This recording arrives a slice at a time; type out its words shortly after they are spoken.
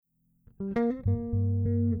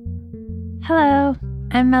Hello,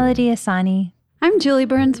 I'm Melody Asani. I'm Julie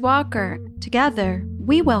Burns Walker. Together,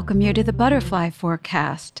 we welcome you to the Butterfly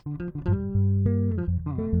Forecast.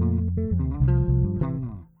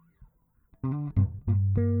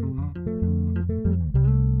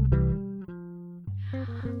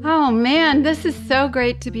 Oh man, this is so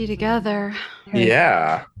great to be together.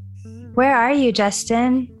 Yeah. Where are you,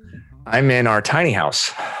 Justin? I'm in our tiny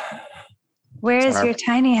house. Where is your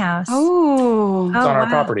tiny house? It's on our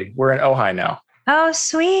property. We're in Ojai now. Oh,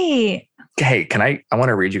 sweet. Hey, I want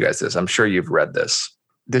to read you guys this. I'm sure you've read this.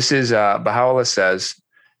 This is, Baha'u'llah says,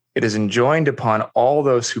 it is enjoined upon all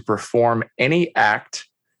those who perform any act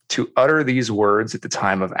to utter these words at the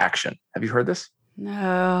time of action. Have you heard this?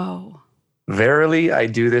 No. Verily, I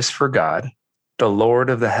do this for God, the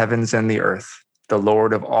Lord of the heavens and the earth, the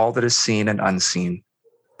Lord of all that is seen and unseen,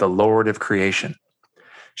 the Lord of creation.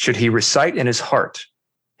 Should he recite in his heart,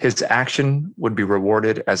 his action would be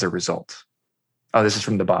rewarded as a result. Oh, this is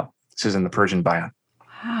from the Bab. This is in the Persian Bayan.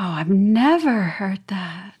 Wow, I've never heard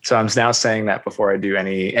that. So I'm now saying that before I do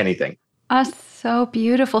anything. Oh, so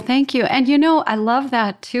beautiful. Thank you. And I love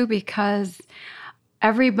that too, because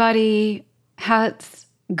everybody has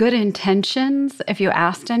good intentions if you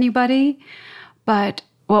asked anybody, but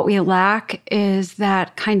what we lack is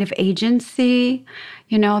that kind of agency,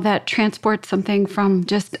 that transports something from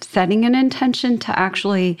just setting an intention to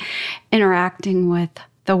actually interacting with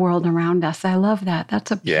the world around us. I love that.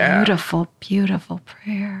 That's a beautiful, beautiful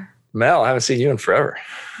prayer. Mel, I haven't seen you in forever.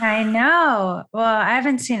 I know. Well, I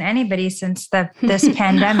haven't seen anybody since this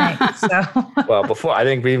pandemic. So, well, I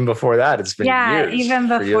think even before that, it's been years. Yeah, even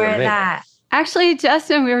before that. Actually,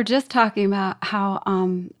 Justin, we were just talking about how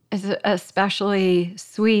it's an especially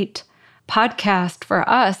sweet podcast for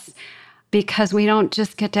us because we don't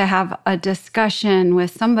just get to have a discussion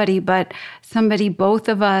with somebody, but somebody both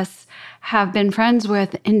of us have been friends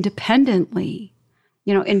with independently,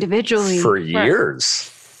 individually. For years.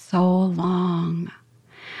 So long.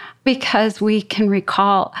 Because we can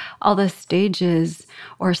recall all the stages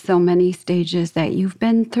or so many stages that you've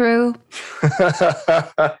been through.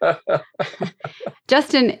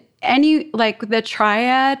 Justin, the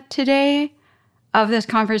triad today of this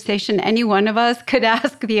conversation, any one of us could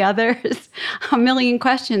ask the others a million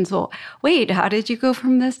questions. Well, wait, how did you go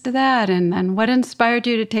from this to that? And what inspired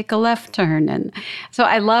you to take a left turn? And so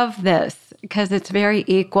I love this because it's very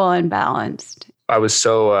equal and balanced. I was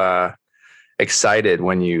so excited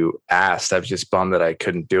when you asked. I was just bummed that I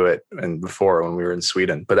couldn't do it before when we were in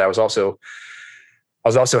Sweden. But I was also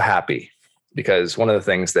happy because one of the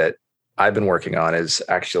things that I've been working on is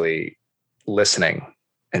actually listening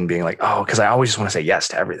and being like, oh, because I always just want to say yes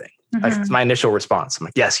to everything. It's my initial response. I'm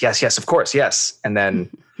like, yes, yes, yes, of course, yes. And then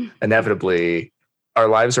inevitably our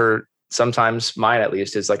lives are sometimes, mine at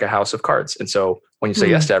least, is like a house of cards. And so when you say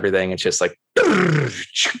yes to everything, it's just like,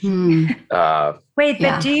 wait,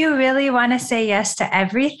 but do you really want to say yes to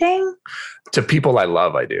everything? To people I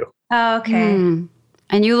love, I do. Oh, okay.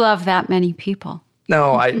 And you love that many people.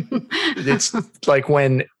 No, it's like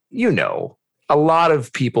when, a lot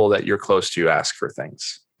of people that you're close to ask for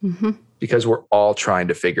things because we're all trying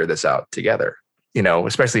to figure this out together,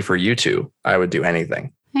 especially for you two, I would do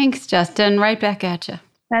anything. Thanks, Justin. Right back at you.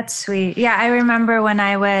 That's sweet. Yeah. I remember when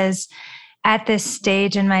I was at this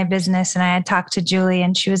stage in my business and I had talked to Julie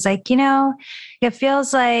and she was like, it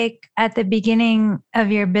feels like at the beginning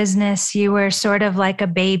of your business, you were sort of like a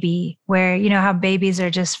baby where, how babies are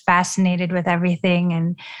just fascinated with everything.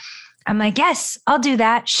 And I'm like, yes, I'll do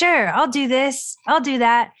that. Sure. I'll do this. I'll do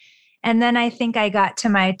that. And then I think I got to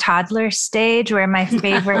my toddler stage where my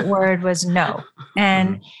favorite word was no.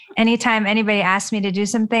 And anytime anybody asked me to do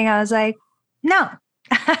something, I was like, no,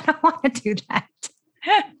 I don't want to do that.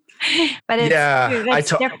 But it's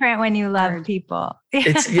different when you love people.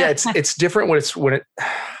 It's different when it,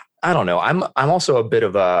 I don't know. I'm also a bit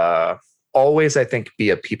of always, I think, be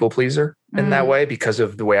a people pleaser in that way because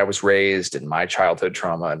of the way I was raised and my childhood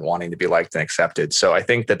trauma and wanting to be liked and accepted. So I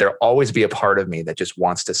think that there'll always be a part of me that just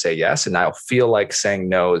wants to say yes. And I'll feel like saying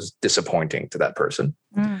no is disappointing to that person.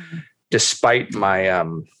 Despite my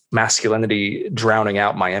masculinity drowning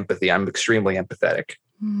out my empathy, I'm extremely empathetic,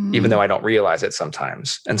 even though I don't realize it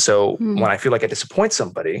sometimes. And so when I feel like I disappoint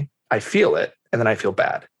somebody, I feel it and then I feel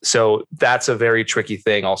bad. So that's a very tricky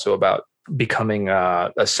thing also about becoming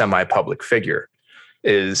a semi-public figure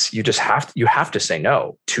is you have to say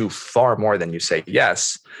no to far more than you say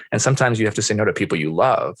yes. And sometimes you have to say no to people you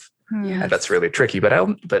love. Yes. And that's really tricky,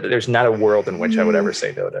 but there's not a world in which I would ever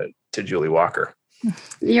say no to Julie Walker.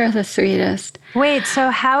 You're the sweetest. Wait, so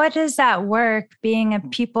how does that work, being a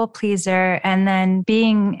people pleaser and then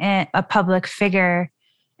being a public figure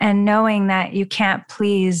and knowing that you can't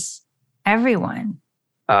please everyone?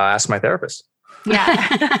 Ask my therapist.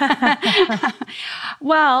 Yeah.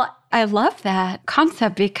 Well, I love that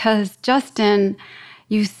concept because, Justin,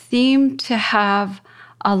 you seem to have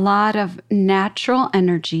a lot of natural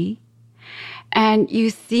energy and you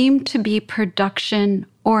seem to be production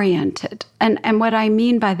oriented. And what I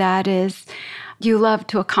mean by that is you love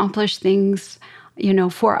to accomplish things,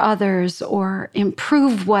 for others or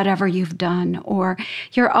improve whatever you've done, or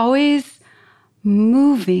you're always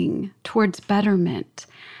moving towards betterment.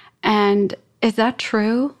 And is that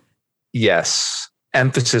true? Yes.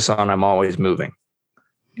 Emphasis on I'm always moving.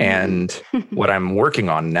 And what I'm working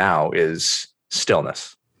on now is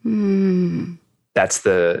stillness. That's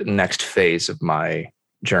the next phase of my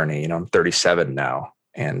journey. I'm 37 now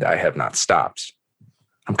and I have not stopped.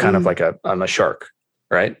 I'm kind of like I'm a shark,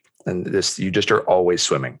 right? And you just are always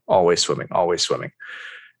swimming, always swimming, always swimming,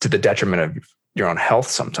 to the detriment of your own health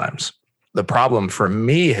sometimes. The problem for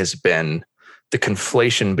me has been the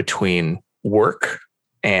conflation between work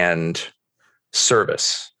and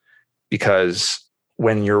service, because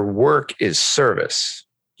when your work is service,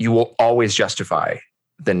 you will always justify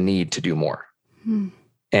the need to do more.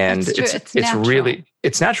 And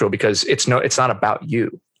it's natural because it's not about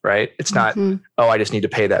you, right? It's not, I just need to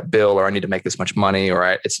pay that bill, or I need to make this much money,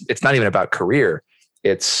 or it's not even about career.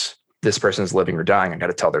 It's this person's living or dying. I got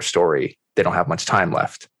to tell their story. They don't have much time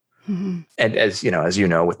left. And as you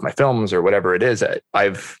know, with my films or whatever it is,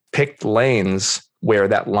 I've picked lanes where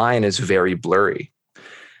that line is very blurry.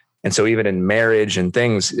 And so even in marriage and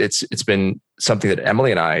things, it's been something that Emily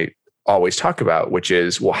and I always talk about, which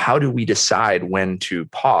is, well, how do we decide when to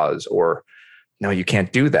pause, or no, you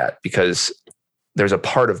can't do that, because there's a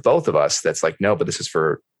part of both of us that's like, no, but this is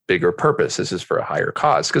for bigger purpose. This is for a higher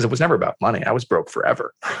cause, because it was never about money. I was broke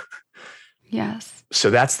forever. Yes. So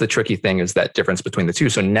that's the tricky thing, is that difference between the two.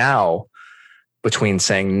 So now, between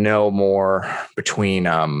saying no more, between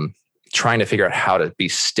trying to figure out how to be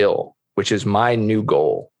still, which is my new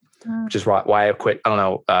goal, which is why I quit. I don't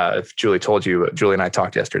know if Julie told you, but Julie and I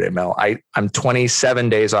talked yesterday, Mel. I'm 27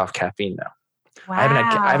 days off caffeine now. Wow. I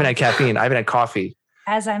haven't had caffeine. I haven't had coffee.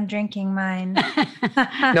 As I'm drinking mine.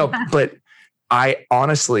 No, but I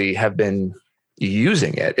honestly have been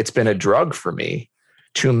using it. It's been a drug for me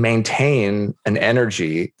to maintain an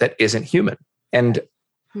energy that isn't human. And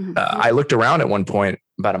I looked around at one point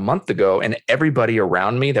about a month ago, and everybody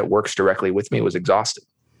around me that works directly with me was exhausted.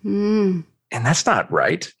 And that's not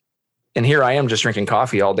right. And here I am just drinking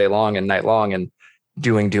coffee all day long and night long and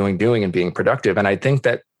doing and being productive. And I think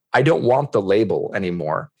that I don't want the label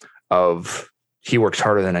anymore of he works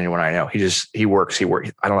harder than anyone I know. He works. I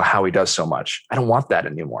don't know how he does so much. I don't want that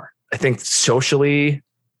anymore. I think socially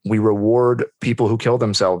we reward people who kill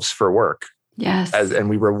themselves for work. Yes. And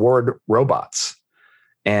we reward robots.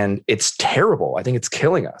 And it's terrible. I think it's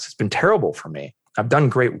killing us. It's been terrible for me. I've done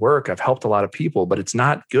great work. I've helped a lot of people, but it's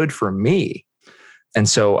not good for me. And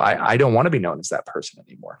so I don't want to be known as that person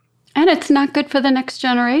anymore. And it's not good for the next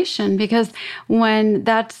generation, because when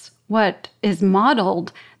that's what is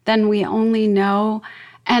modeled, then we only know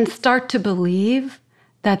and start to believe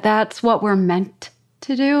that that's what we're meant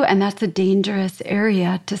to do. And that's a dangerous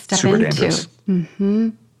area to step Super into.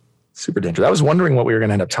 Dangerous. Super dangerous. I was wondering what we were going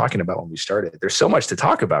to end up talking about when we started. There's so much to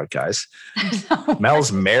talk about, guys.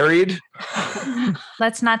 Mel's married.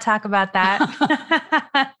 Let's not talk about that.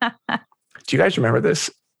 Do you guys remember this?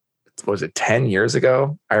 What was it, 10 years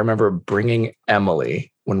ago? I remember bringing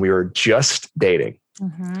Emily when we were just dating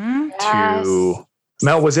to...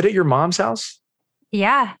 Mel, was it at your mom's house?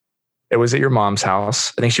 Yeah. It was at your mom's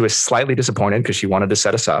house. I think she was slightly disappointed because she wanted to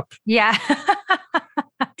set us up. Yeah.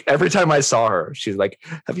 Every time I saw her, she's like,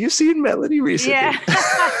 have you seen Melanie recently? Yeah.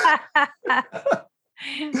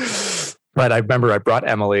 But I remember I brought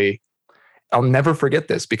Emily. I'll never forget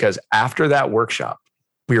this, because after that workshop,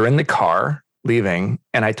 we were in the car leaving,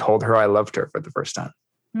 and I told her I loved her for the first time.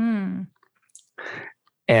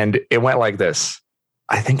 And it went like this: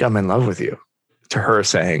 I think I'm in love with you. To her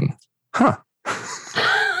saying, huh.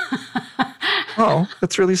 Oh,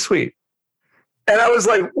 that's really sweet. And I was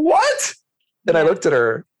like, what? And I looked at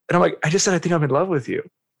her and I'm like, I just said, I think I'm in love with you.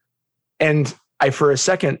 And I, for a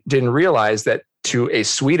second, didn't realize that to a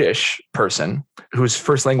Swedish person whose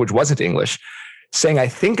first language wasn't English, saying, I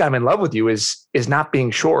think I'm in love with you is not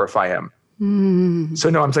being sure if I am. So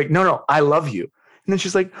no, I'm like, no, I love you. And then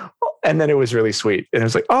she's like, oh. And then it was really sweet. And it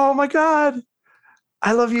was like, oh my God,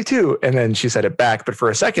 I love you too. And then she said it back. But for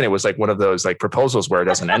a second, it was like one of those like proposals where it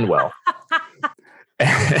doesn't end well.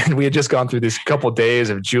 And we had just gone through this couple of days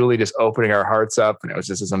of Julie just opening our hearts up. And it was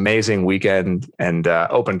just this amazing weekend, and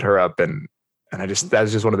opened her up. And that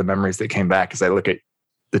was just one of the memories that came back as I look at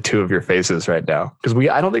the two of your faces right now. Because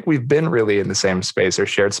I don't think we've been really in the same space or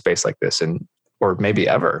shared space like this or maybe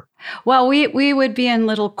ever. Well, we would be in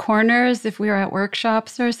little corners if we were at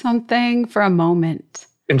workshops or something for a moment.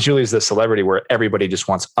 And Julie's the celebrity where everybody just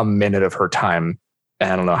wants a minute of her time.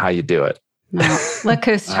 And I don't know how you do it. No, look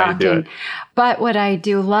who's talking. But what I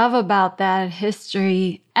do love about that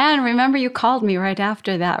history, and remember you called me right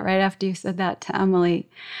after you said that to Emily.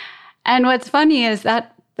 And what's funny is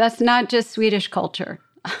that's not just Swedish culture.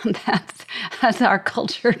 That's our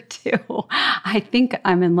culture too. I think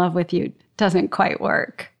I'm in love with you doesn't quite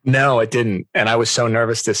work. No, it didn't. And I was so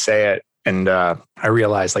nervous to say it. And I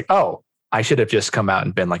realized I should have just come out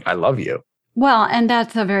and been like, I love you. Well, and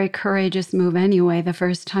that's a very courageous move anyway. The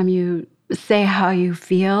first time you say how you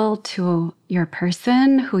feel to your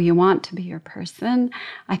person, who you want to be your person,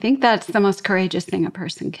 I think that's the most courageous thing a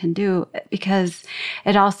person can do because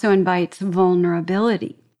it also invites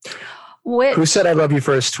vulnerability. Who said I love you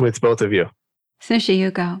first with both of you? Sushi,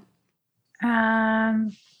 you go.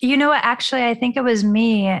 You know what? Actually, I think it was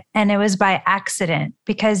me, and it was by accident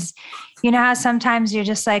because you know how sometimes you're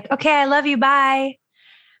just like, okay, I love you, bye.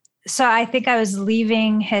 So I think I was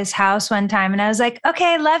leaving his house one time and I was like,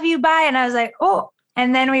 okay, love you, bye. And I was like, oh,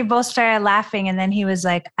 and then we both started laughing. And then he was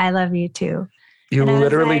like, I love you too. You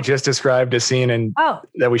literally just described a scene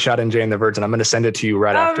that we shot in Jane the Virgin. I'm going to send it to you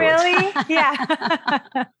right afterwards. Oh, really?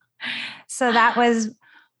 Yeah. So that was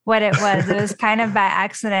what it was. It was kind of by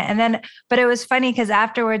accident. And then, but it was funny because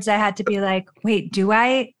afterwards I had to be like, wait,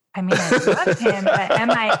 I love him, but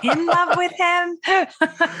am I in love with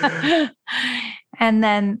him? And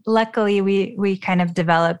then luckily we kind of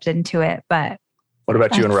developed into it. But what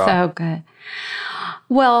about you and Ra? So good.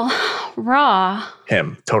 Well, Ra.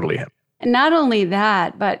 Him, totally him. Not only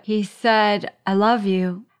that, but he said, I love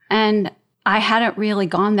you. And I hadn't really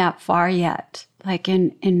gone that far yet, like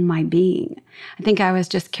in my being. I think I was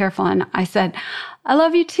just careful. And I said, I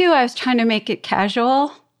love you too. I was trying to make it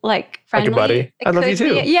casual, like friendly. Like a buddy. I love you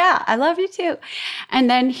too. Yeah, I love you too. And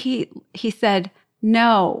then he said,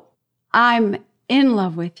 no, I'm in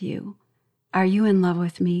love with you. Are you in love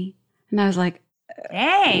with me? And I was like,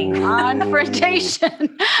 dang,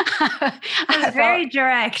 confrontation. Very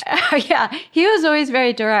direct. Yeah, he was always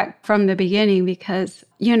very direct from the beginning because,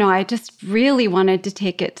 I just really wanted to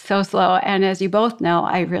take it so slow. And as you both know,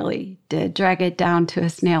 I really did drag it down to a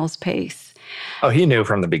snail's pace. Oh, he knew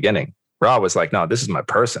from the beginning. Ra was like, no, this is my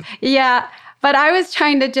person. Yeah, but I was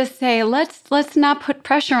trying to just say, let's not put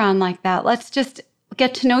pressure on like that. Let's just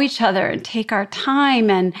get to know each other and take our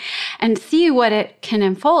time and see what it can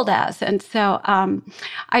unfold as. And so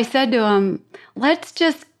I said to him, let's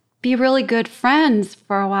just be really good friends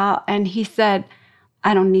for a while. And he said,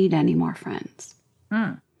 I don't need any more friends.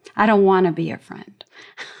 I don't want to be your friend.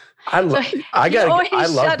 I love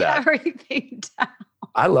that. Everything down.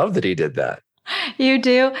 I love that he did that. You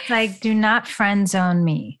do? It's like, do not friend zone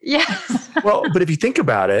me. Yes. Well, but if you think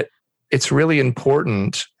about it, it's really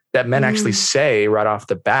important that men actually say right off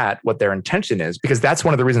the bat what their intention is, because that's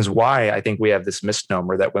one of the reasons why I think we have this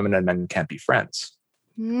misnomer that women and men can't be friends.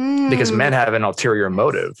 Because men have an ulterior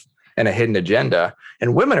motive and a hidden agenda.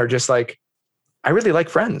 And women are just like, I really like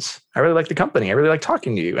friends. I really like the company. I really like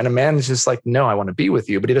talking to you. And a man is just like, no, I want to be with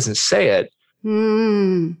you, but he doesn't say it.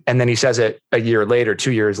 And then he says it a year later,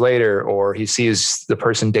 2 years later, or he sees the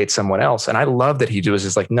person date someone else. And I love that he does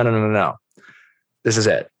is like, no. This is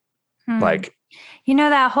it. Like,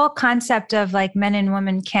 that whole concept of like men and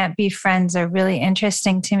women can't be friends are really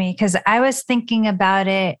interesting to me because I was thinking about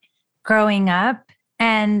it growing up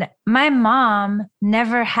and my mom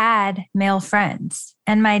never had male friends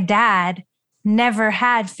and my dad never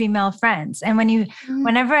had female friends. And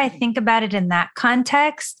whenever I think about it in that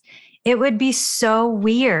context, it would be so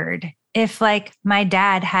weird if like my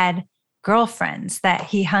dad had girlfriends that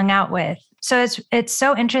he hung out with. So it's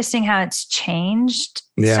so interesting how it's changed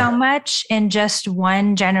so much in just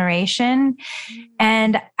one generation.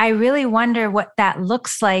 And I really wonder what that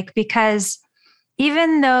looks like because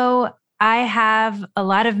even though I have a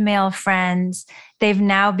lot of male friends, they've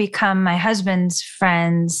now become my husband's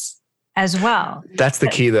friends as well. That's the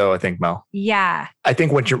key though, I think, Mel. Yeah. I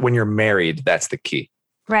think when you're married, that's the key.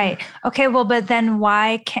 Right. Okay. Well, but then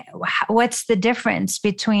what's the difference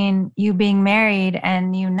between you being married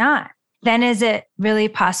and you not? Then is it really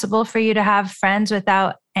possible for you to have friends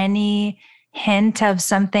without any hint of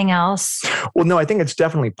something else? Well, no, I think it's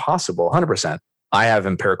definitely possible. 100%. I have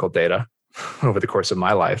empirical data over the course of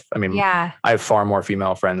my life. I mean, I have far more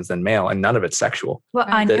female friends than male and none of it's sexual. Well,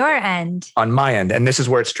 on your end. On my end. And this is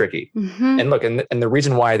where it's tricky. And look, and the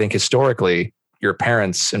reason why I think historically your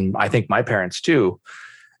parents, and I think my parents too,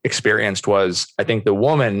 experienced was, I think the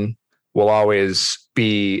woman will always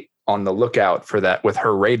be on the lookout for that with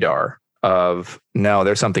her radar of, no,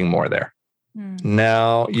 there's something more there.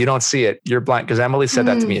 No, you don't see it. You're blind. Because Emily said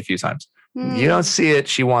that to me a few times. You don't see it.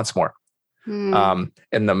 She wants more. And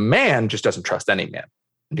the man just doesn't trust any man,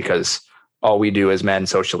 because all we do as men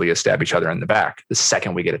socially is stab each other in the back the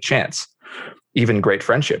second we get a chance. Even great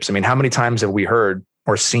friendships. I mean, how many times have we heard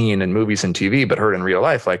or seen in movies and TV, but heard in real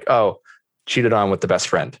life, like, oh, cheated on with the best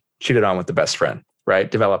friend, right?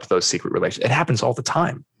 Develop those secret relations. It happens all the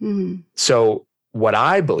time. So what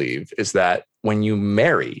I believe is that when you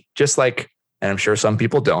marry, just like, and I'm sure some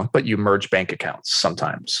people don't, but you merge bank accounts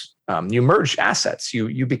sometimes. You merge assets.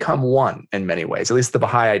 You become one in many ways. At least the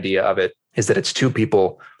Baha'i idea of it is that it's two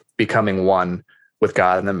people becoming one with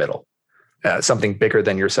God in the middle, something bigger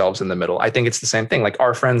than yourselves in the middle. I think it's the same thing. Like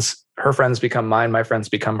her friends become mine, my friends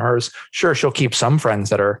become hers. Sure, she'll keep some friends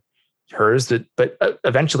that are hers, but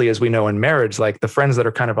eventually, as we know in marriage, like the friends that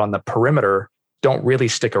are kind of on the perimeter don't really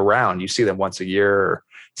stick around. You see them once a year, or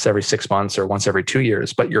it's every 6 months, or once every 2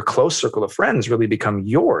 years, but your close circle of friends really become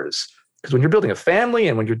yours. Because when you're building a family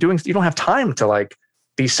and when you're doing, you don't have time to like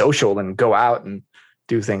be social and go out and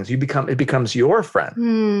do things. It becomes your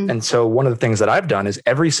friend. And so one of the things that I've done is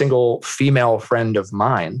every single female friend of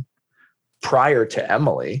mine prior to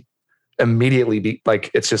Emily immediately be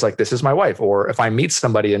like, it's just like, this is my wife. Or if I meet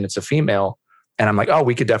somebody and it's a female and I'm like, oh,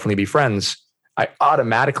 we could definitely be friends, I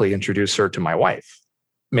automatically introduce her to my wife.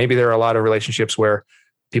 Maybe there are a lot of relationships where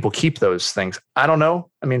people keep those things. I don't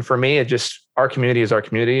know. I mean, for me, our community is our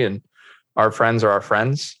community and our friends are our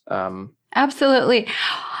friends. Absolutely.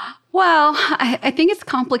 Well, I think it's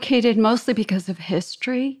complicated mostly because of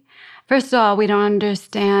history. First of all, we don't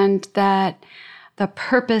understand that the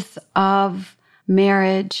purpose of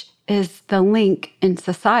marriage is the link in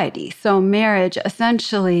society. So marriage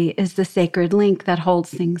essentially is the sacred link that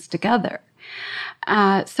holds things together.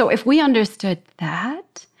 So if we understood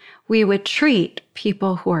that, we would treat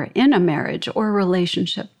people who are in a marriage or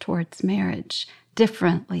relationship towards marriage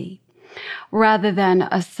differently, rather than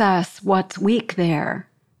assess what's weak there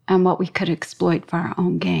and what we could exploit for our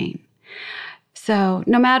own gain. So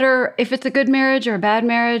no matter if it's a good marriage or a bad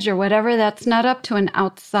marriage or whatever, that's not up to an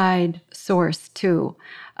outside source to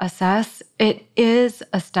assess. It is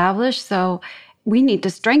established, so we need to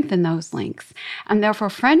strengthen those links. And therefore,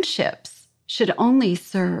 friendships should only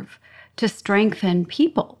serve to strengthen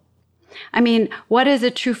people. I mean, what is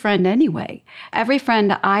a true friend anyway? Every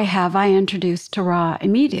friend I have, I introduce to Ra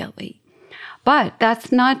immediately. But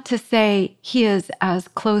that's not to say he is as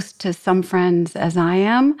close to some friends as I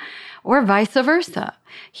am, or vice versa.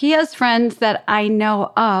 He has friends that I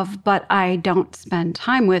know of, but I don't spend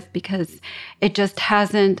time with because it just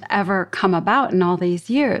hasn't ever come about in all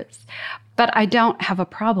these years. But I don't have a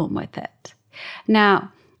problem with it.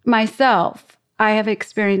 Now, myself, I have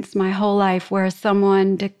experienced my whole life where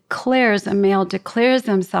a male declares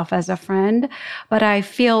himself as a friend, but I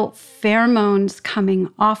feel pheromones coming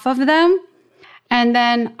off of them. And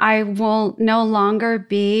then I will no longer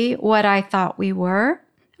be what I thought we were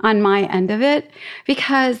on my end of it,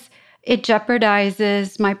 because it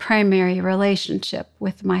jeopardizes my primary relationship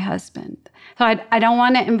with my husband. So I don't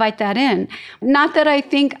want to invite that in. Not that I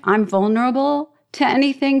think I'm vulnerable to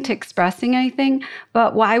anything, to expressing anything,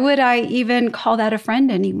 but why would I even call that a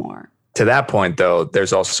friend anymore? To that point, though,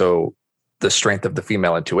 there's also the strength of the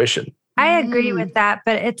female intuition. I agree with that,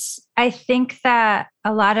 but I think that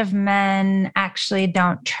a lot of men actually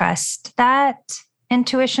don't trust that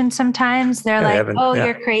intuition sometimes. They're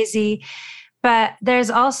you're crazy. But there's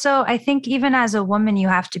also, I think even as a woman, you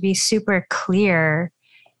have to be super clear,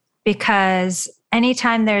 because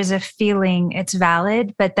anytime there's a feeling, it's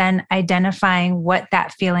valid, but then identifying what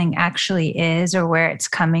that feeling actually is or where it's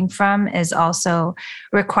coming from is also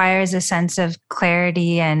requires a sense of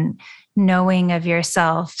clarity and knowing of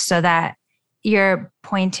yourself, so that you're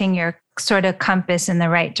pointing your sort of compass in the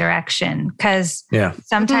right direction. Because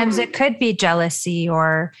sometimes it could be jealousy,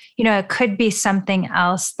 or, it could be something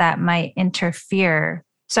else that might interfere.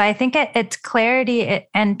 So I think it's clarity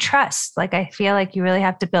and trust. Like, I feel like you really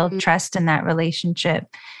have to build trust in that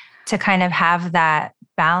relationship to kind of have that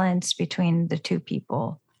balance between the two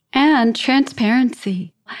people. And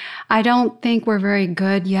transparency. I don't think we're very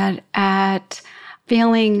good yet at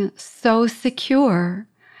feeling so secure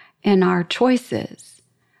in our choices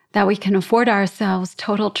that we can afford ourselves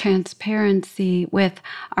total transparency with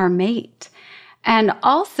our mate, and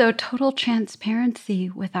also total transparency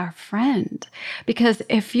with our friend. Because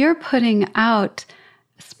if you're putting out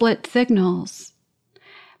split signals,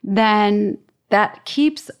 then that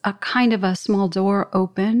keeps a kind of a small door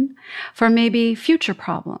open for maybe future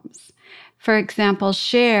problems. For example,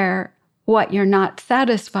 share what you're not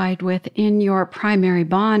satisfied with in your primary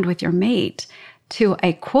bond with your mate to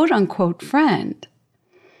a quote unquote friend,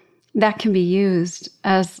 that can be used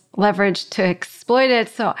as leverage to exploit it.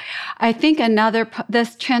 So I think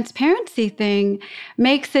this transparency thing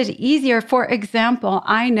makes it easier. For example,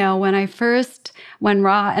 I know when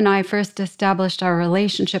Ra and I first established our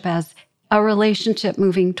relationship as a relationship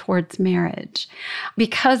moving towards marriage,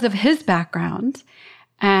 because of his background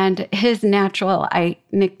and his natural, I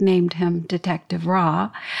nicknamed him Detective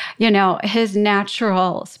Ra, his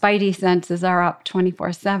natural spidey senses are up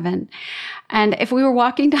 24/7. And if we were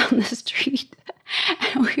walking down the street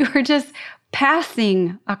and we were just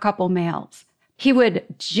passing a couple males, he would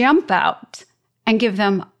jump out and give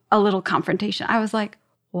them a little confrontation. I was like,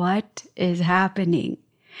 what is happening?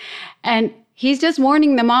 And he's just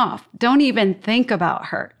warning them off. Don't even think about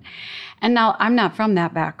hurt. And now I'm not from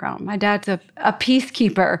that background. My dad's a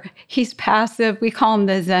peacekeeper. He's passive. We call him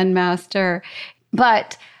the Zen master.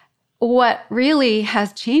 But what really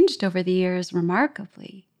has changed over the years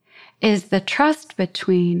remarkably is the trust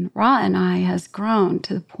between Ra and I has grown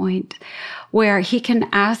to the point where he can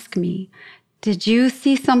ask me, did you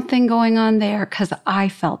see something going on there? Because I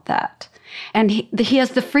felt that. And he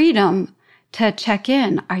has the freedom to check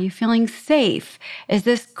in. Are you feeling safe? Is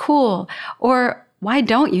this cool? Or why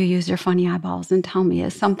don't you use your funny eyeballs and tell me,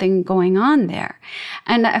 is something going on there?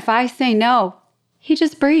 And if I say no, he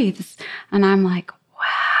just breathes. And I'm like,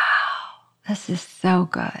 wow, this is so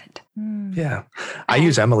good. Yeah. I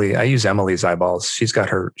use Emily's eyeballs. She's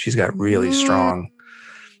got really strong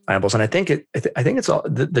eyeballs. And I think it's all,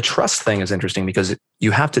 the trust thing is interesting because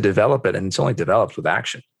you have to develop it, and it's only developed with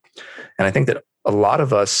action. And I think that a lot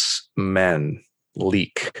of us men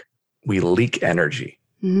we leak energy.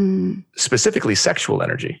 Specifically sexual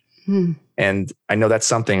energy. And I know that's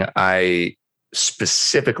something I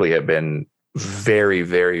specifically have been very,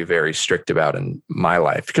 very, very strict about in my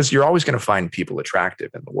life, because you're always going to find people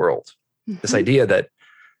attractive in the world. This idea that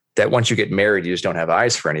once you get married, you just don't have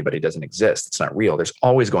eyes for anybody doesn't exist. It's not real. There's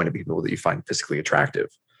always going to be people that you find physically attractive.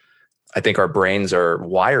 I think our brains are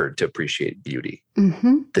wired to appreciate beauty.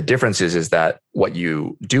 The difference is that what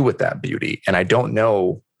you do with that beauty. And I don't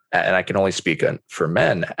know, and I can only speak for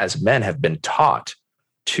men, as men have been taught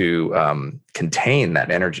to contain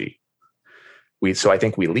that energy. So I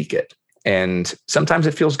think we leak it. And sometimes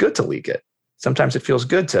it feels good to leak it. Sometimes it feels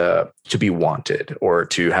good to be wanted or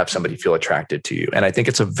to have somebody feel attracted to you. And I think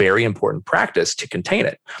it's a very important practice to contain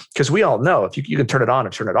it, because we all know if you can turn it on or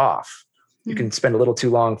turn it off. You can spend a little too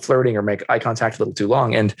long flirting or make eye contact a little too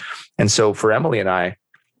long. And so for Emily and I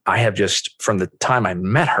have just, from the time I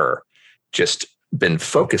met her, just been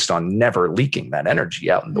focused on never leaking that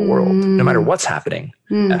energy out in the world, no matter what's happening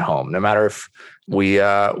at home, no matter if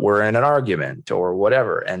we're in an argument or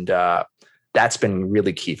whatever. And that's been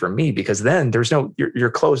really key for me, because then you're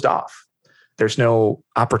closed off. There's no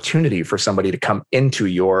opportunity for somebody to come into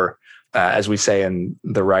your, as we say in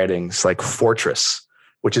the writings, like fortress,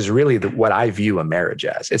 which is really what I view a marriage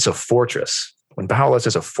as. It's a fortress. When Baha'u'llah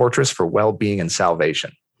says a fortress for well-being and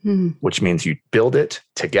salvation, which means you build it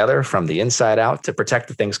together from the inside out to protect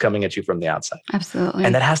the things coming at you from the outside. Absolutely.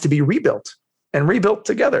 And that has to be rebuilt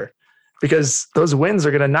together, because those winds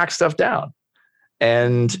are going to knock stuff down.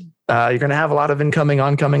 And you're going to have a lot of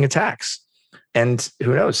oncoming attacks. And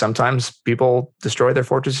who knows, sometimes people destroy their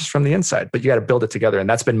fortresses from the inside, but you got to build it together. And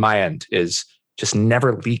that's been my end, is just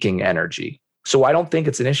never leaking energy. So I don't think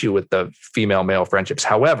it's an issue with the female-male friendships.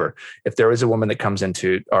 However, if there is a woman that comes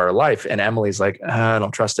into our life and Emily's like, I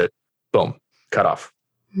don't trust it, boom, cut off.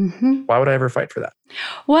 Why would I ever fight for that?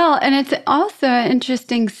 Well, and it's also an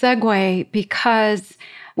interesting segue, because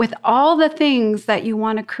with all the things that you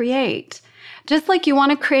want to create, just like you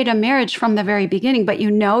want to create a marriage from the very beginning, but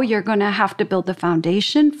you're going to have to build the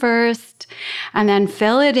foundation first and then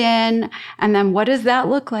fill it in. And then what does that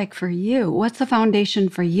look like for you? What's the foundation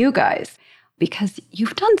for you guys? Because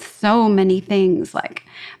you've done so many things, like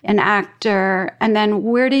an actor. And then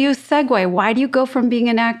where do you segue? Why do you go from being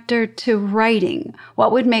an actor to writing?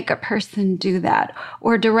 What would make a person do that?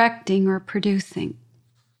 Or directing or producing?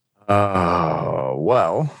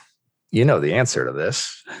 Well, you know the answer to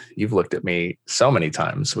this. You've looked at me so many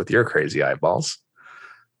times with your crazy eyeballs.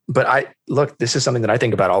 But this is something that I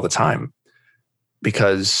think about all the time,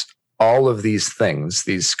 because all of these things,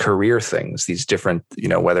 these career things, these different,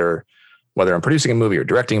 whether I'm producing a movie or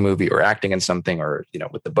directing a movie or acting in something, or,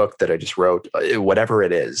 with the book that I just wrote, whatever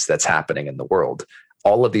it is that's happening in the world,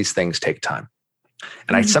 all of these things take time.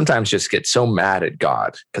 And I sometimes just get so mad at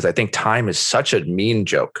God, because I think time is such a mean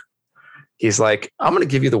joke. He's like, I'm going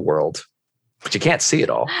to give you the world, but you can't see it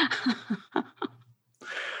all.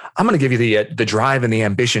 I'm going to give you the drive and the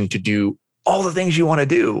ambition to do all the things you want to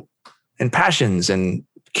do and passions and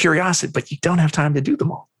curiosity, but you don't have time to do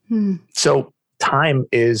them all. So time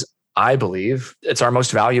is, I believe, it's our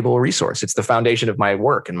most valuable resource. It's the foundation of my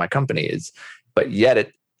work and my company but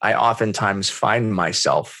yet I oftentimes find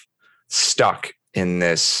myself stuck in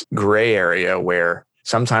this gray area where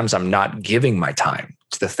sometimes I'm not giving my time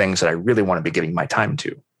to the things that I really want to be giving my time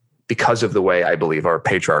to because of the way I believe our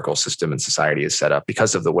patriarchal system and society is set up,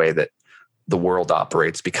 because of the way that the world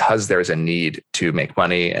operates, because there's a need to make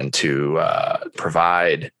money and to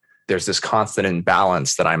provide. There's this constant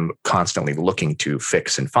imbalance that I'm constantly looking to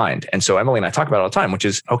fix and find. And so Emily and I talk about it all the time, which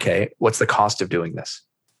is, okay, what's the cost of doing this?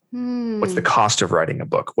 What's the cost of writing a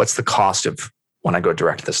book? What's the cost of when I go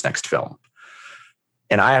direct this next film?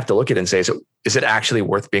 And I have to look at it and say, so is it actually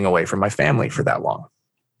worth being away from my family for that long?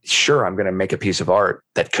 Sure, I'm going to make a piece of art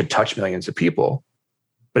that could touch millions of people,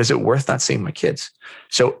 but is it worth not seeing my kids?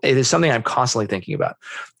 So it is something I'm constantly thinking about.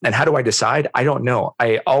 And how do I decide? I don't know.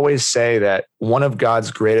 I always say that one of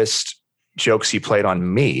God's greatest jokes he played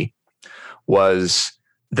on me was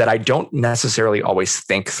that I don't necessarily always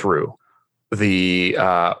think through the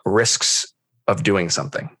risks of doing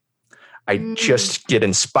something. I just get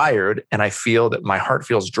inspired and I feel that my heart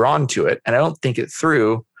feels drawn to it and I don't think it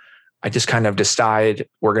through. I just kind of decide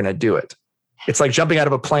we're going to do it. It's like jumping out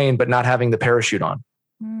of a plane, but not having the parachute on.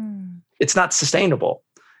 It's not sustainable,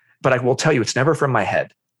 but I will tell you, it's never from my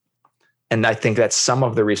head. And I think that's some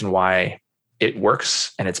of the reason why it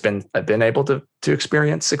works. And I've been able to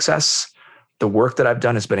experience success. The work that I've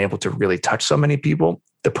done has been able to really touch so many people.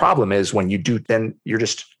 The problem is when you do, then you're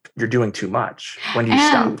doing too much. When do you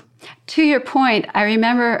stop? To your point, I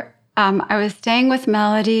remember I was staying with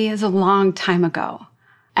Melody, it was a long time ago.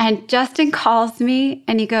 And Justin calls me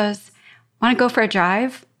and he goes, want to go for a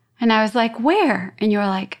drive? And I was like, where? And you were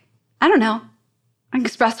like, I don't know, an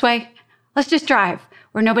expressway. Let's just drive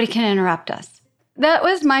where nobody can interrupt us. That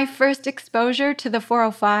was my first exposure to the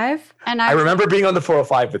 405. And I remember being on the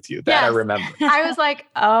 405 with you. That yes. I remember. I was like,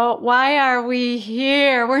 oh, why are we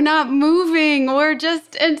here? We're not moving. We're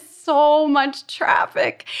just in so much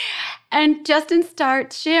traffic. And Justin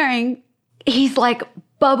starts sharing. He's like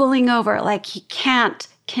bubbling over, like he can't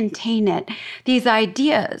contain it. These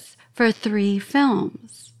ideas for 3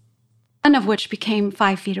 films, one of which became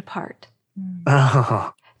 5 feet apart.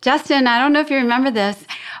 Oh. Justin, I don't know if you remember this,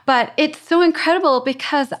 but it's so incredible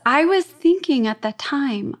because I was thinking at the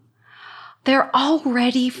time, they're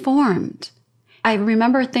already formed. I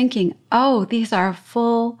remember thinking, oh, these are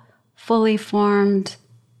fully formed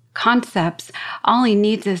concepts. All he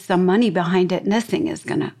needs is some money behind it and this thing is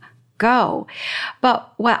going to go.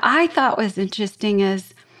 But what I thought was interesting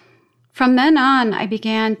is from then on, I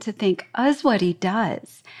began to think, is what he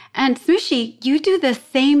does. And Smooshy, you do the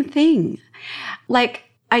same thing. Like,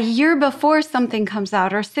 a year before something comes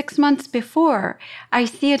out or 6 months before, I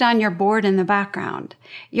see it on your board in the background.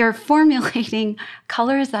 You're formulating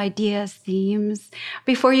colors, ideas, themes.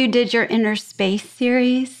 Before you did your Inner Space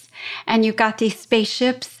series, and you've got these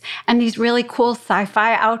spaceships and these really cool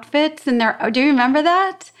sci-fi outfits. And do you remember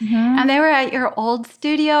that? Mm-hmm. And they were at your old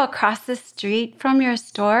studio across the street from your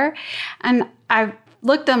store. And I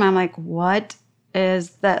looked at them, I'm like, what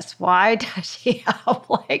is this? Why does she have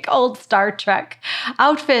like old Star Trek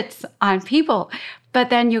outfits on people? But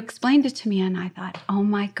then you explained it to me and I thought, oh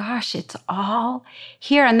my gosh, it's all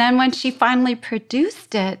here. And then when she finally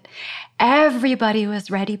produced it, everybody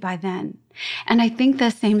was ready by then. And I think the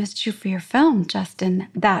same is true for your film, Justin,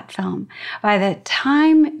 that film. By the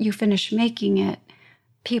time you finished making it,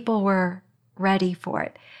 people were ready for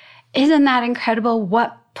it. Isn't that incredible?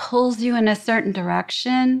 What pulls you in a certain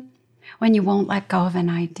direction when you won't let go of an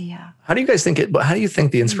idea? How do you guys think how do you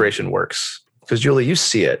think the inspiration works? Because Julie, you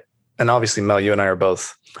see it. And obviously, Mel, you and I are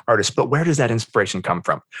both artists, but where does that inspiration come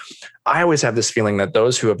from? I always have this feeling that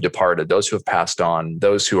those who have departed, those who have passed on,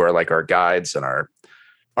 those who are like our guides and our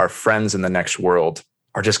friends in the next world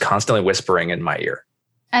are just constantly whispering in my ear.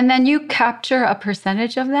 And then you capture a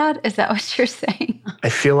percentage of that? Is that what you're saying? I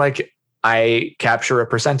feel like I capture a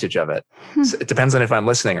percentage of it. So it depends on if I'm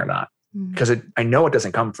listening or not, because I know it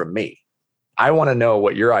doesn't come from me. I want to know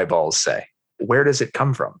what your eyeballs say. Where does it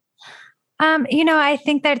come from? I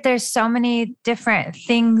think that there's so many different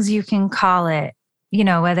things you can call it,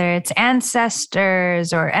 whether it's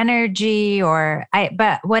ancestors or energy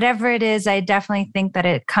but whatever it is, I definitely think that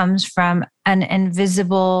it comes from an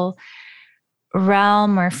invisible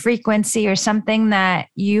realm or frequency or something that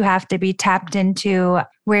you have to be tapped into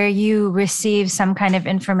where you receive some kind of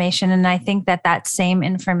information. And I think that that same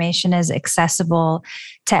information is accessible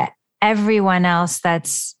to everyone else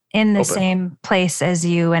that's in the same place as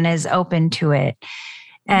you and is open to it.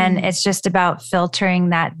 And it's just about filtering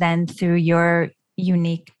that then through your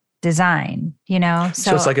unique design, you know?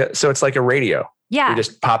 So it's like a radio. Yeah. You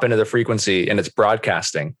just pop into the frequency and it's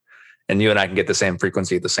broadcasting, and you and I can get the same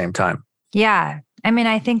frequency at the same time. Yeah. I mean,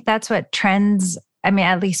 I think that's what trends, I mean,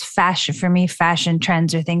 at least fashion, for me, fashion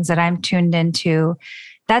trends are things that I'm tuned into.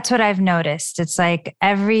 That's what I've noticed. It's like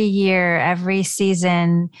every year, every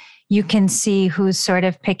season, you can see who's sort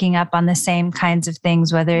of picking up on the same kinds of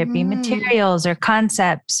things, whether it be materials or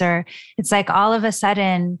concepts, or it's like all of a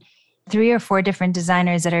sudden 3 or 4 different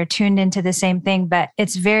designers that are tuned into the same thing, but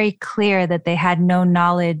it's very clear that they had no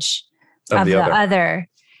knowledge of the other.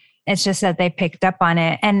 It's just that they picked up on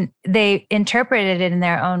it and they interpreted it in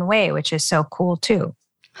their own way, which is so cool too.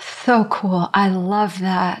 So cool. I love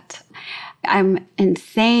that. I'm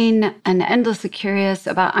insane and endlessly curious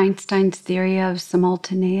about Einstein's theory of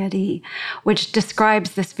simultaneity, which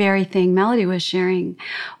describes this very thing Melody was sharing,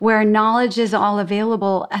 where knowledge is all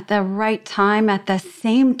available at the right time, at the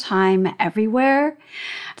same time, everywhere.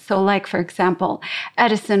 So like, for example,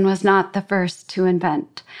 Edison was not the first to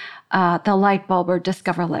invent the light bulb or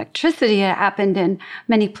discover electricity. It happened in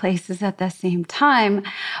many places at the same time.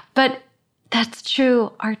 But that's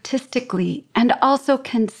true artistically and also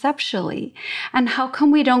conceptually. And how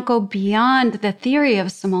come we don't go beyond the theory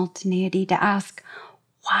of simultaneity to ask,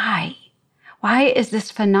 why? Why is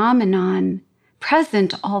this phenomenon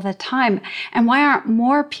present all the time? And why aren't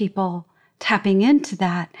more people tapping into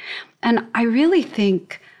that? And I really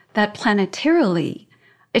think that planetarily,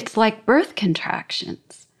 it's like birth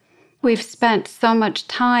contractions. We've spent so much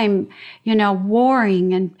time,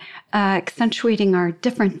 warring and accentuating our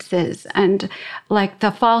differences and like the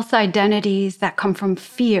false identities that come from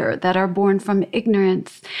fear, that are born from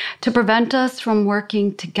ignorance, to prevent us from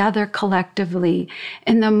working together collectively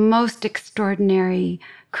in the most extraordinary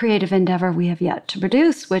creative endeavor we have yet to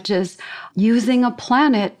produce, which is using a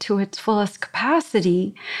planet to its fullest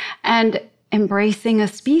capacity and embracing a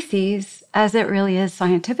species as it really is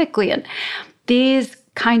scientifically. And these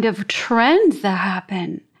kind of trends that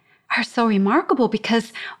happen are so remarkable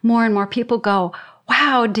because more and more people go,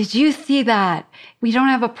 wow, did you see that? We don't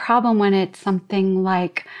have a problem when it's something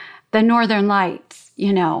like the Northern Lights,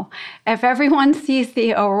 If everyone sees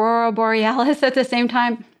the aurora borealis at the same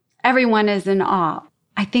time, everyone is in awe.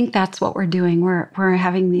 I think that's what we're doing. We're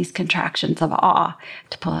having these contractions of awe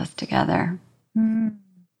to pull us together.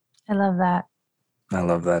 I love that. I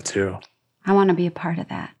love that too. I want to be a part of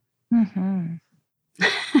that. Mm-hmm.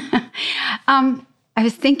 I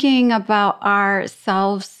was thinking about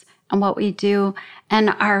ourselves and what we do and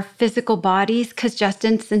our physical bodies, because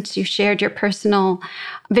Justin, since you shared your personal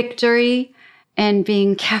victory in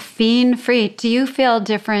being caffeine free, do you feel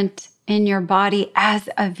different in your body as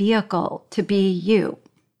a vehicle to be you?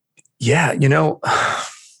 Yeah,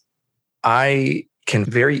 I can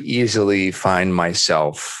very easily find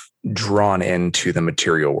myself drawn into the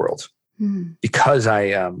material world because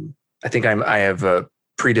I think I have a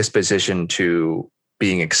predisposition to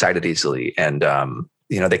being excited easily. And,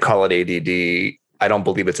 they call it ADD. I don't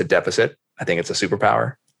believe it's a deficit. I think it's a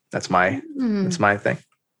superpower. That's my thing.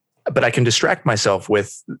 But I can distract myself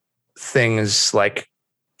with things like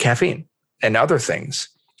caffeine and other things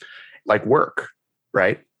like work,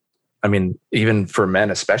 right? I mean, even for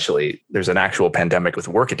men, especially, there's an actual pandemic with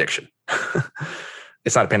work addiction.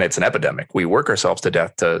 It's not a pandemic, it's an epidemic. We work ourselves to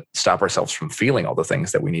death to stop ourselves from feeling all the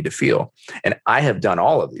things that we need to feel. And I have done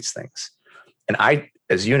all of these things. And I,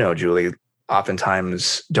 as you know, Julie,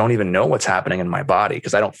 oftentimes don't even know what's happening in my body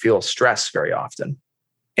because I don't feel stress very often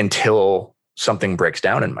until something breaks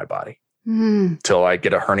down in my body. Until I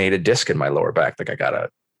get a herniated disc in my lower back, like I got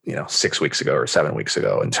 6 weeks ago or 7 weeks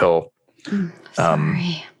ago, until,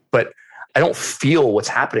 sorry. But I don't feel what's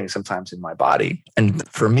happening sometimes in my body. And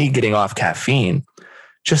for me, getting off caffeine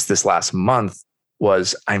just this last month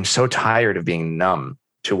was I'm so tired of being numb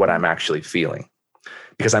to what I'm actually feeling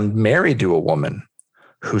because I'm married to a woman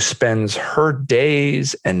who spends her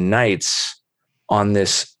days and nights on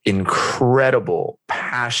this incredible,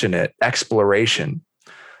 passionate exploration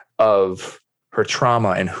of her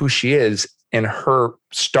trauma and who she is. And her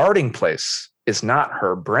starting place is not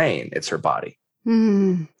her brain, it's her body.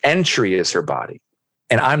 Entry is her body.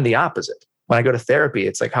 And I'm the opposite. When I go to therapy,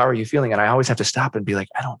 it's like, how are you feeling? And I always have to stop and be like,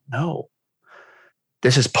 I don't know.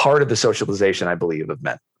 This is part of the socialization, I believe, of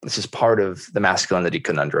men. This is part of the masculinity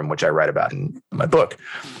conundrum, which I write about in my book.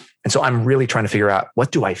 And so I'm really trying to figure out,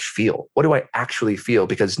 what do I feel? What do I actually feel?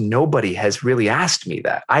 Because nobody has really asked me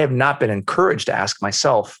that. I have not been encouraged to ask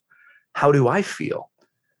myself, how do I feel?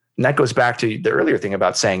 And that goes back to the earlier thing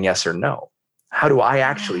about saying yes or no. How do I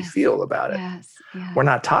actually feel about it? Yes. We're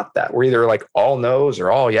not taught that. We're either like all no's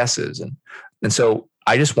or all yeses. And so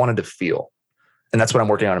I just wanted to feel. And that's what I'm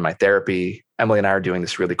working on in my therapy. Emily and I are doing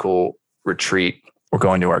this really cool retreat. We're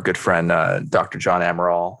going to our good friend, Dr. John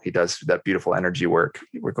Amaral. He does that beautiful energy work.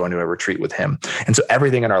 We're going to a retreat with him. And so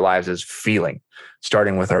everything in our lives is feeling,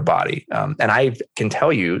 starting with our body. And I can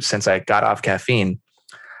tell you, since I got off caffeine,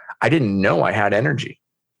 I didn't know I had energy.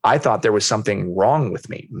 I thought there was something wrong with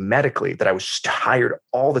me medically, that I was tired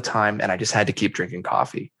all the time and I just had to keep drinking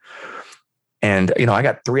coffee. And, I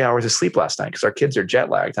got 3 hours of sleep last night because our kids are jet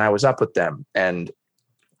lagged and I was up with them and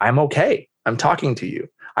I'm okay. I'm talking to you.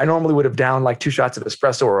 I normally would have downed like 2 shots of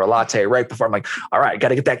espresso or a latte right before. I'm like, all right, I got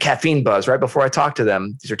to get that caffeine buzz right before I talk to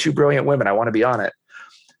them. These are 2 brilliant women. I want to be on it.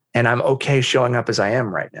 And I'm okay showing up as I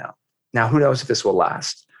am right now. Now, who knows if this will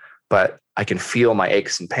last, but I can feel my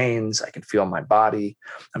aches and pains. I can feel my body.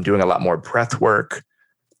 I'm doing a lot more breath work.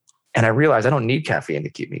 And I realize I don't need caffeine to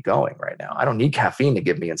keep me going right now. I don't need caffeine to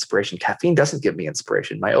give me inspiration. Caffeine doesn't give me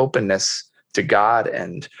inspiration. My openness to God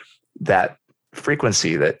and that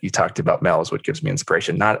frequency that you talked about, Mel, is what gives me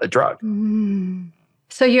inspiration, not a drug.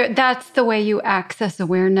 So that's the way you access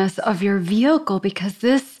awareness of your vehicle, because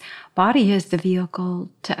this body is the vehicle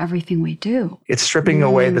to everything we do. It's stripping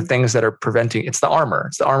away the things that are preventing. It's the armor.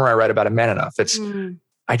 It's the armor I read about in Man Enough.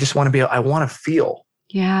 I just want to I want to feel.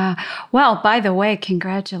 Yeah. Well, by the way,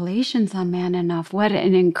 congratulations on Man Enough. What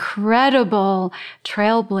an incredible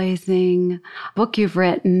trailblazing book you've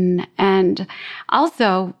written, and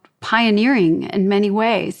also pioneering in many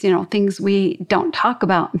ways, things we don't talk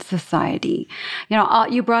about in society.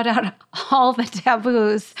 You brought out all the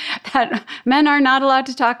taboos that men are not allowed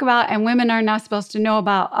to talk about and women are not supposed to know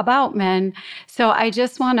about men. So I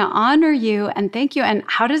just want to honor you and thank you. And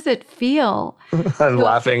how does it feel? I'm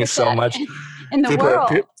laughing so much. In the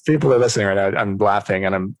world. People are listening right now. I'm laughing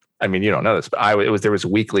and you don't know this, but there was a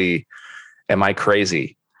weekly, am I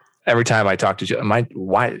crazy? Every time I talk to you,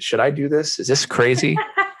 why should I do this? Is this crazy?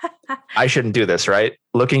 I shouldn't do this, right?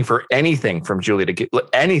 Looking for anything from Julie to get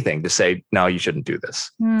anything to say, no, you shouldn't do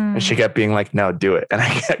this. And she kept being like, no, do it. And I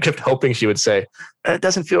kept hoping she would say, it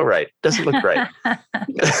doesn't feel right. It doesn't look right.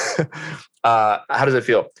 How does it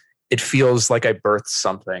feel? It feels like I birthed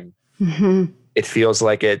something. Mm-hmm. It feels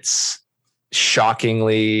like it's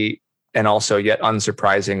shockingly and also yet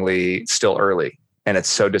unsurprisingly still early. And it's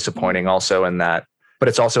so disappointing also in that, but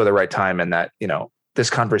it's also the right time in that, this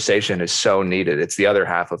conversation is so needed. It's the other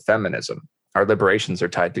half of feminism. Our liberations are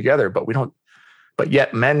tied together, but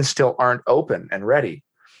yet men still aren't open and ready.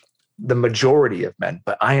 The majority of men,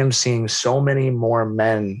 but I am seeing so many more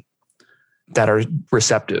men that are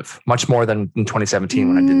receptive, much more than in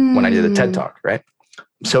 2017 when I did a TED Talk, right?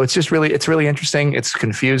 So it's really interesting. It's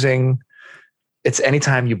confusing. It's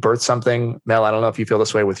anytime you birth something, Mel, I don't know if you feel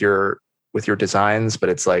this way with your designs, but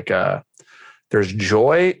it's like, there's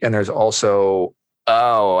joy and there's also,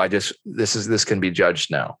 this can be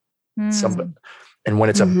judged now. And when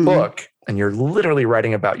it's a book and you're literally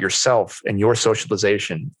writing about yourself and your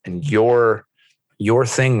socialization and your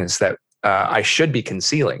things that I should be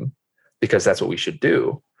concealing because that's what we should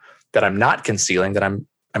do, that I'm not concealing, that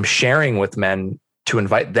I'm sharing with men to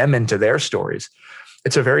invite them into their stories.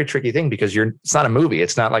 It's a very tricky thing because it's not a movie.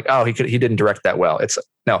 It's not like, oh, he didn't direct that well. It's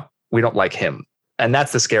no, we don't like him. And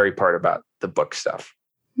that's the scary part about the book stuff.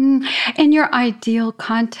 In your ideal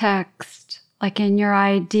context, like in your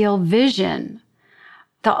ideal vision,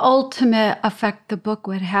 the ultimate effect the book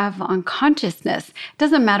would have on consciousness. It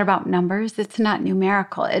doesn't matter about numbers. It's not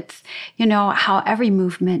numerical. It's, how every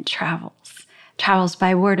movement travels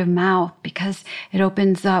by word of mouth because it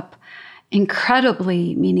opens up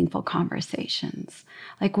incredibly meaningful conversations.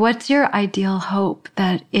 Like, what's your ideal hope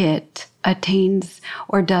that it attains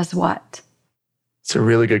or does what? It's a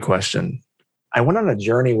really good question. I went on a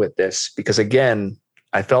journey with this because, again,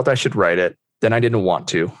 I felt I should write it. Then I didn't want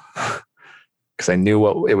to because I knew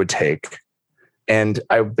what it would take. And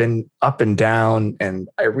I've been up and down, and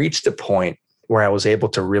I reached a point where I was able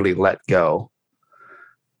to really let go.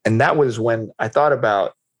 And that was when I thought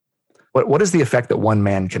about what is the effect that one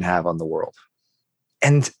man can have on the world?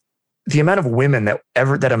 And the amount of women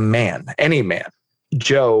that a man, any man,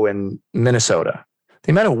 Joe in Minnesota,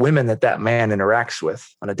 the amount of women that man interacts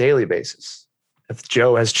with on a daily basis. If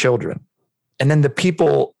Joe has children, and then the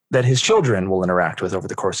people that his children will interact with over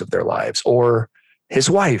the course of their lives, or his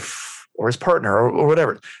wife or his partner or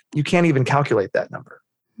whatever, you can't even calculate that number.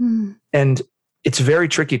 And it's very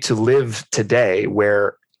tricky to live today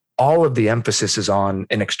where all of the emphasis is on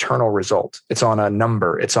an external result. It's on a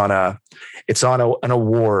number. It's on an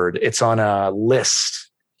award. It's on a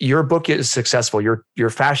list. Your book is successful. Your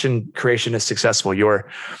fashion creation is successful. Your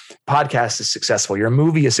podcast is successful. Your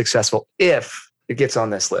movie is successful if it gets on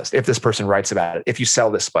this list, if this person writes about it, if you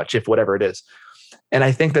sell this much, if whatever it is. And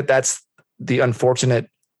I think that that's the unfortunate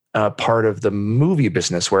part of the movie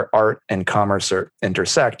business where art and commerce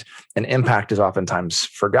intersect, and impact is oftentimes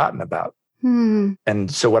forgotten about. And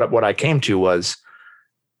so what I came to was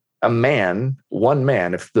one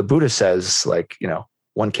man, if the Buddha says like,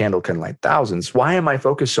 one candle can light thousands, why am I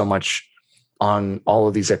focused so much on all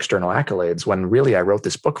of these external accolades when really I wrote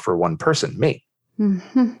this book for one person, me?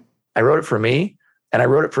 Mm-hmm. I wrote it for me, and I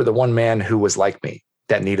wrote it for the one man who was like me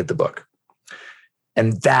that needed the book.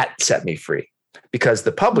 And that set me free, because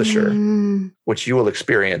the publisher, which you will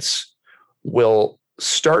experience, will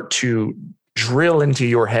start to drill into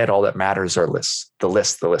your head all that matters are lists, the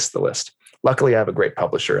list. Luckily, I have a great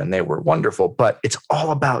publisher and they were wonderful, but it's all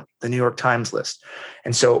about the New York Times list.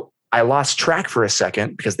 And so I lost track for a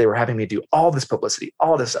second because they were having me do all this publicity,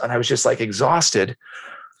 all this, and I was just like exhausted.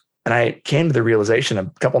 And I came to the realization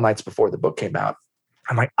a couple nights before the book came out,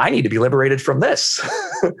 I'm like, I need to be liberated from this.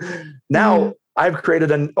 Now I've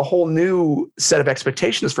created a whole new set of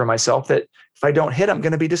expectations for myself that if I don't hit, I'm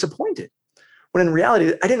going to be disappointed. When in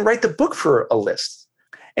reality, I didn't write the book for a list.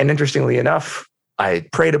 And interestingly enough, I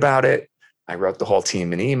prayed about it. I wrote the whole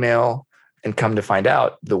team an email, and come to find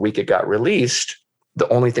out, the week it got released, the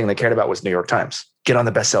only thing they cared about was New York Times. Get on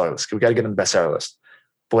the bestseller list. We got to get on the bestseller list.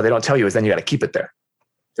 But what they don't tell you is then you got to keep it there.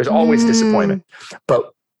 There's always disappointment.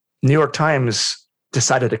 But New York Times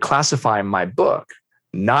decided to classify my book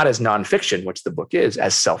not as nonfiction, which the book is,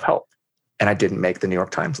 as self-help. And I didn't make the New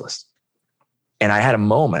York Times list. And I had a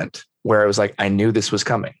moment where I was like, I knew this was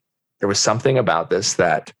coming. There was something about this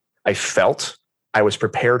that I felt I was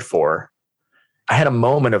prepared for. I had a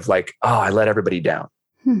moment of like, oh, I let everybody down.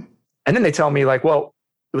 And then they tell me like, well,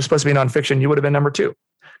 it was supposed to be nonfiction. You would have been number 2.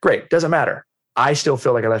 Great. Doesn't matter. I still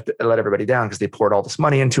feel like I let everybody down because they poured all this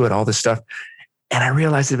money into it, all this stuff. And I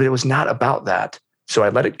realized that it was not about that. So I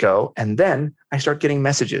let it go. And then I start getting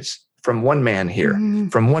messages from one man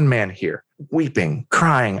here, weeping,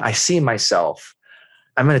 crying. I see myself.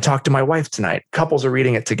 I'm going to talk to my wife tonight. Couples are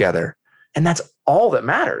reading it together. And that's all that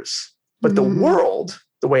matters. But the world,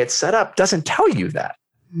 the way it's set up, doesn't tell you that.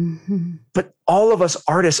 But all of us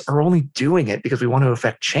artists are only doing it because we want to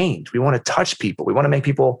affect change. We want to touch people. We want to make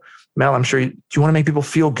people, Mel, I'm sure you want to make people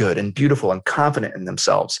feel good and beautiful and confident in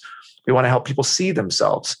themselves. We want to help people see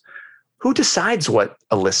themselves. Who decides what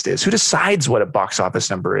a list is? Who decides what a box office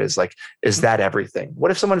number is? Like, is that everything?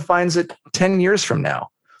 What if someone finds it 10 years from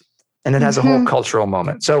now and it has a whole cultural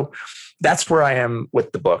moment? So that's where I am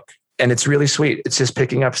with the book. And it's really sweet. It's just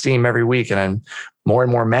picking up steam every week. And more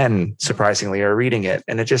and more men, surprisingly, are reading it.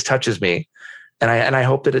 And it just touches me. And I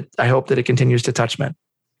hope that it continues to touch men.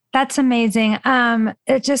 That's amazing.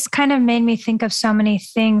 It just kind of made me think of so many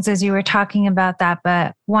things as you were talking about that.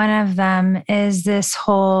 But one of them is this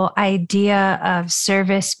whole idea of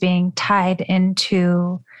service being tied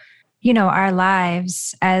into, our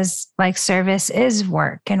lives, as like service is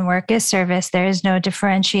work and work is service. There is no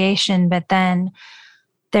differentiation. But then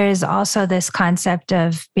there's also this concept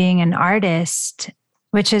of being an artist,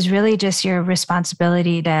 which is really just your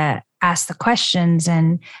responsibility to ask the questions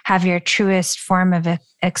and have your truest form of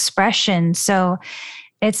expression. So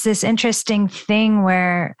it's this interesting thing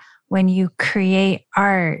where when you create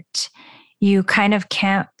art, you kind of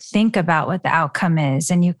can't think about what the outcome is,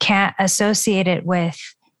 and you can't associate it with,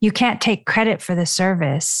 you can't take credit for the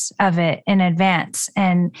service of it in advance.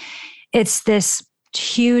 And it's this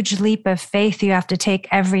huge leap of faith you have to take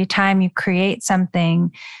every time you create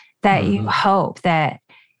something that you hope that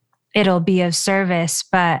it'll be of service,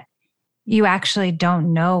 but you actually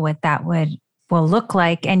don't know what that will look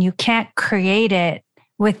like. And you can't create it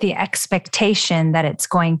with the expectation that it's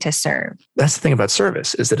going to serve. That's the thing about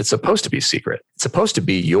service, is that it's supposed to be secret. It's supposed to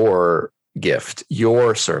be your gift,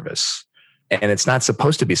 your service. And it's not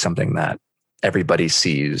supposed to be something that everybody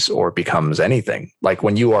sees or becomes anything. Like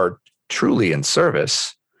when you are truly in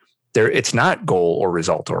service, it's not goal or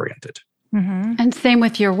result oriented. And same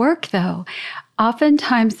with your work, though.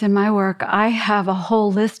 Oftentimes in my work, I have a whole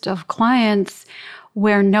list of clients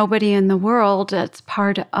where nobody in the world, that's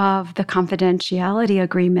part of the confidentiality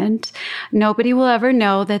agreement, nobody will ever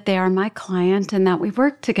know that they are my client and that we've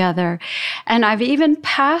worked together. And I've even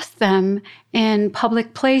passed them in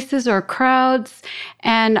public places or crowds,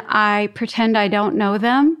 and I pretend I don't know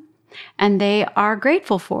them. And they are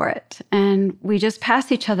grateful for it. And we just pass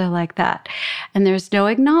each other like that. And there's no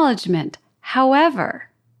acknowledgement. However,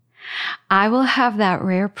 I will have that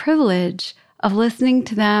rare privilege of listening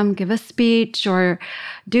to them give a speech or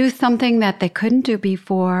do something that they couldn't do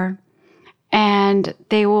before. And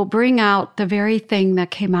they will bring out the very thing that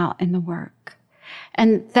came out in the work.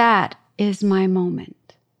 And that is my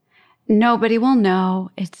moment. nobody will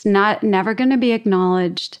know. It's never going to be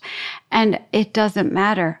acknowledged. And it doesn't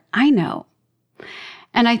matter. I know.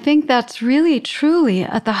 And I think that's really, truly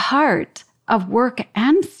at the heart of work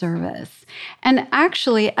and service, and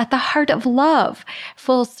actually at the heart of love.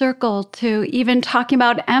 Full circle to even talking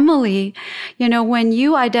about Emily. When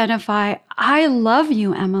you identify, I love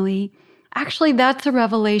you, Emily, actually that's a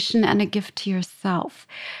revelation and a gift to yourself,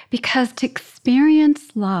 because to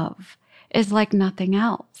experience love is like nothing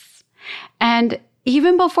else. And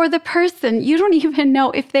even before the person, you don't even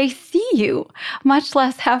know if they see you, much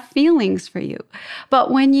less have feelings for you.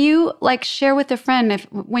 But when you share with a friend,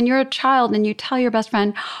 when you're a child and you tell your best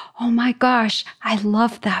friend, oh my gosh, I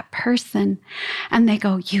love that person. And they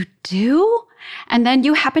go, you do? And then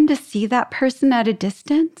you happen to see that person at a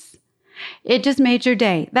distance. It just made your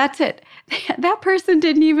day. That's it. That person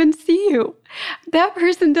didn't even see you. That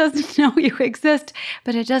person doesn't know you exist,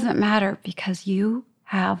 but it doesn't matter because you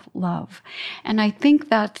have love. And I think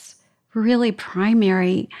that's really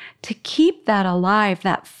primary to keep that alive,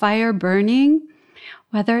 that fire burning,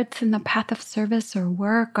 whether it's in the path of service or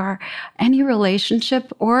work or any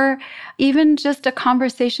relationship, or even just a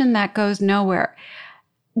conversation that goes nowhere.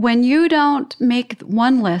 When you don't make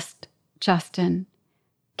one list, Justin,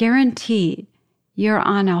 guaranteed you're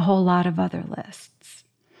on a whole lot of other lists.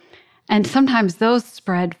 And sometimes those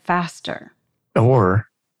spread faster. Or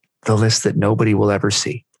the list that nobody will ever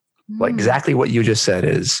see. Like exactly what you just said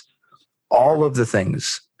is all of the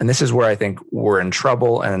things, and this is where I think we're in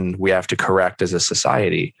trouble and we have to correct as a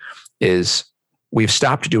society, is we've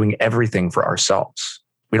stopped doing everything for ourselves.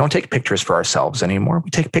 We don't take pictures for ourselves anymore.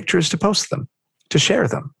 We take pictures to post them, to share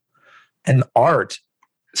them. And art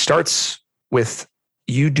starts with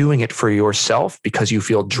you doing it for yourself because you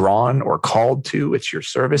feel drawn or called to. It's your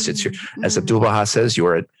service. It's your, as Abdul Baha says,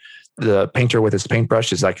 the painter with his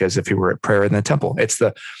paintbrush is like as if he were at prayer in the temple.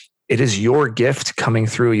 It is your gift coming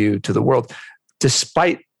through you to the world,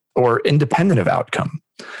 despite or independent of outcome.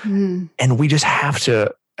 And we just have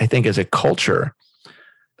to, I think, as a culture,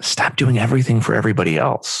 stop doing everything for everybody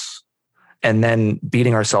else and then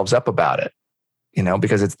beating ourselves up about it,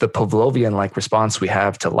 because it's the Pavlovian-like response we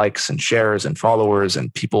have to likes and shares and followers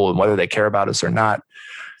and people and whether they care about us or not.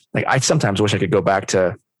 Like I sometimes wish I could go back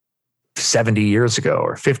to 70 years ago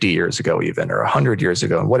or 50 years ago even, or 100 years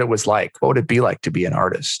ago, and what it was like. What would it be like to be an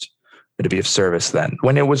artist, or to be of service then,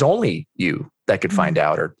 when it was only you that could find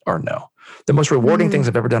out or know? The most rewarding things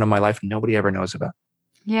I've ever done in my life, nobody ever knows about.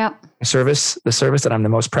 Yep. The service that I'm the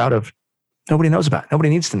most proud of, nobody knows about. Nobody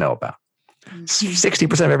needs to know about.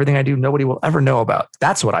 60% of everything I do, nobody will ever know about.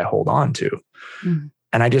 That's what I hold on to. And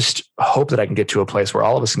I just hope that I can get to a place where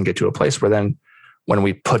all of us can get to a place where then when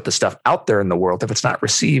we put the stuff out there in the world, if it's not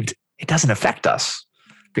received, it doesn't affect us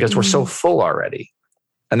because we're so full already.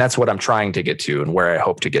 And that's what I'm trying to get to, and where I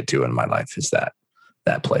hope to get to in my life is that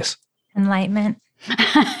place. Enlightenment.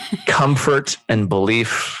 Comfort and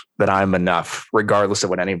belief that I'm enough, regardless of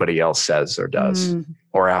what anybody else says or does,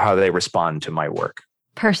 or how they respond to my work.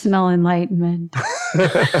 Personal enlightenment.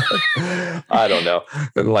 I don't know.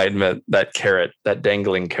 Enlightenment, that carrot, that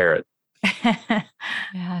dangling carrot.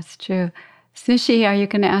 Yeah, it's true. Sushi, are you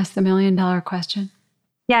going to ask the $1 million question?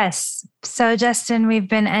 Yes. So, Justin, we've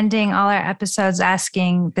been ending all our episodes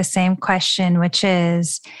asking the same question, which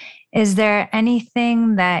is there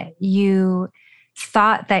anything that you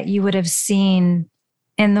thought that you would have seen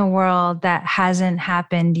in the world that hasn't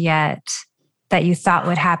happened yet, that you thought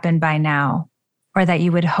would happen by now, or that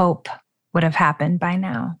you would hope would have happened by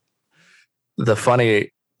now? The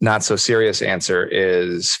funny, not so serious answer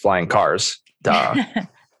is flying cars. Duh.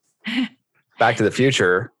 Back to the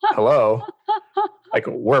Future. Hello. Like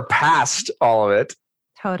we're past all of it.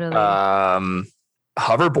 Totally.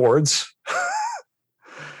 Hoverboards.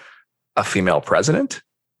 A female president.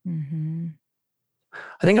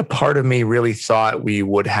 I think a part of me really thought we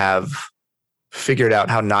would have figured out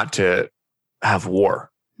how not to have war.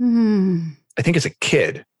 I think as a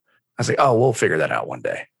kid, I was like, oh, we'll figure that out one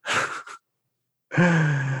day.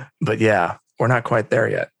 But yeah, we're not quite there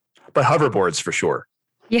yet. But hoverboards for sure.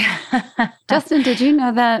 Yeah. Justin, did you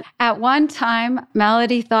know that at one time,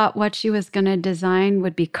 Melody thought what she was going to design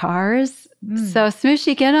would be cars? So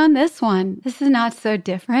Smooshy, get on this one. This is not so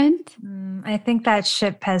different. I think that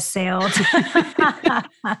ship has sailed.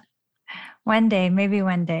 One day, maybe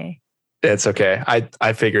one day. It's okay.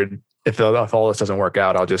 I figured if all this doesn't work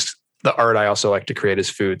out, the art I also like to create is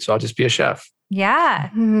food. So I'll just be a chef. Yeah.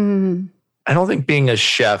 I don't think being a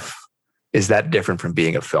chef is that different from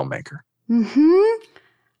being a filmmaker.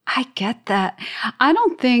 I get that. I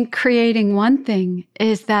don't think creating one thing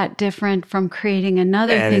is that different from creating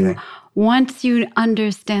another thing once you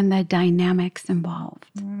understand the dynamics involved.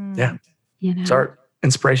 Yeah. You know? So our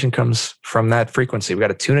inspiration comes from that frequency. We got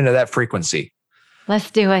to tune into that frequency. Let's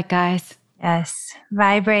do it, guys. Yes.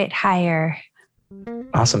 Vibrate higher.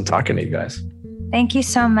 Awesome talking to you guys. Thank you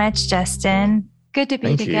so much, Justin. Good to be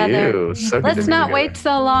Thank together. you. So good Let's to be not together. wait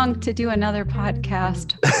so long to do another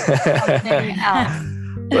podcast. Something else.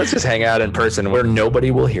 Let's just hang out in person where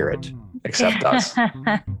nobody will hear it except us.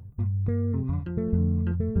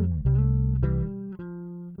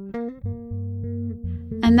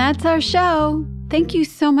 And that's our show. Thank you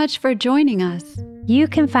so much for joining us. You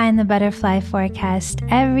can find the Butterfly Forecast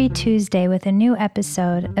every Tuesday with a new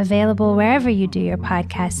episode available wherever you do your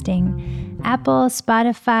podcasting. Apple,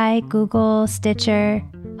 Spotify, Google, Stitcher.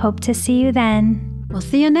 Hope to see you then. We'll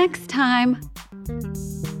see you next time.